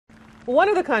One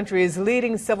of the country's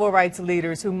leading civil rights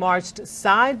leaders who marched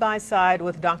side by side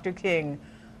with Dr. King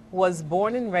was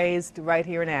born and raised right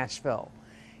here in Asheville.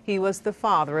 He was the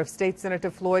father of State Senator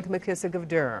Floyd McKissick of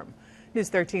Durham. News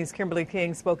 13's Kimberly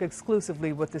King spoke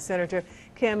exclusively with the senator.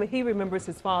 Kim, he remembers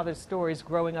his father's stories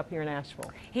growing up here in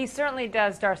Asheville. He certainly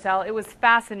does, Darcel. It was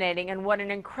fascinating, and what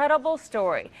an incredible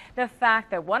story. The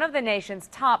fact that one of the nation's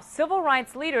top civil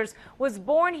rights leaders was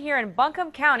born here in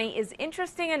Buncombe County is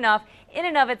interesting enough in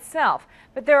and of itself.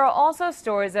 But there are also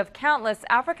stories of countless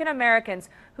African Americans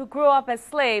who grew up as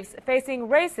slaves facing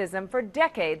racism for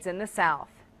decades in the South.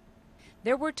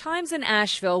 There were times in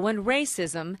Asheville when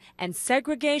racism and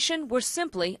segregation were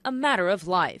simply a matter of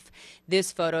life.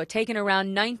 This photo taken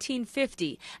around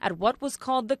 1950 at what was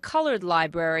called the Colored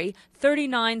Library,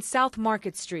 39 South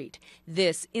Market Street.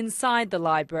 This inside the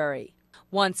library.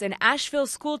 Once an Asheville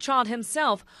schoolchild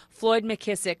himself, Floyd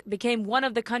McKissick became one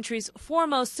of the country's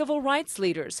foremost civil rights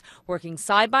leaders, working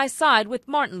side by side with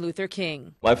Martin Luther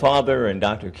King. My father and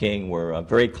Dr. King were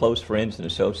very close friends and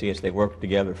associates. They worked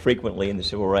together frequently in the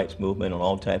civil rights movement on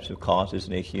all types of causes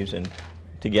and issues, and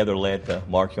together led the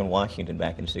March on Washington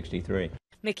back in '63.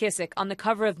 McKissick on the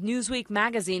cover of Newsweek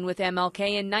magazine with MLK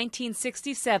in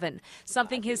 1967,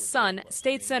 something his son,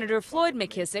 State Senator Floyd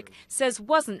McKissick, says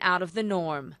wasn't out of the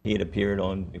norm. He had appeared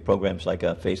on programs like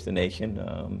Face the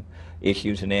Nation,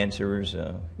 Issues and Answers,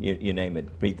 you name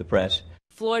it, Beat the Press.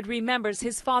 Floyd remembers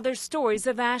his father's stories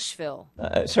of Asheville.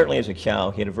 Certainly as a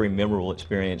child, he had a very memorable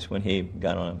experience when he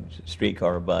got on a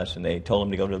streetcar or bus and they told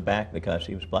him to go to the back because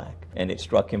he was black. And it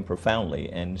struck him profoundly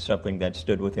and something that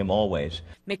stood with him always.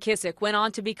 McKissick went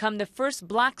on to become the first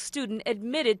black student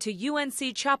admitted to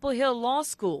UNC Chapel Hill Law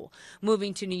School,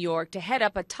 moving to New York to head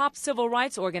up a top civil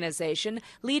rights organization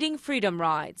leading freedom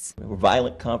rides. There were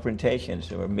violent confrontations.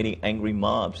 There were many angry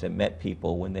mobs that met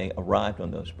people when they arrived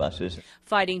on those buses.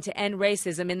 Fighting to end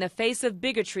racism in the face of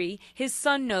bigotry, his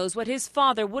son knows what his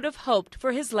father would have hoped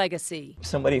for his legacy.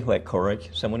 Somebody who had courage,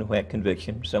 someone who had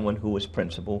conviction, someone who was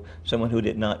principled, someone who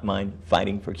did not mind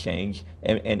fighting for change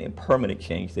and permanent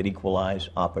change that equalized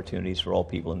opportunities for all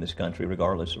people in this country,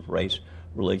 regardless of race,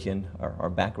 religion, or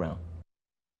background.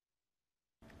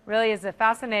 Really is a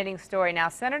fascinating story. Now,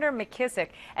 Senator McKissick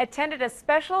attended a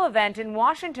special event in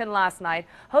Washington last night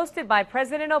hosted by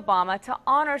President Obama to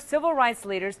honor civil rights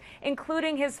leaders,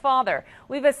 including his father.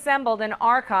 We've assembled an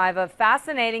archive of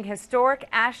fascinating historic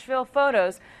Asheville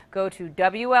photos. Go to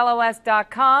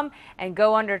WLOS.com and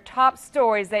go under top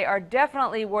stories. They are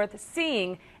definitely worth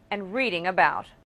seeing and reading about.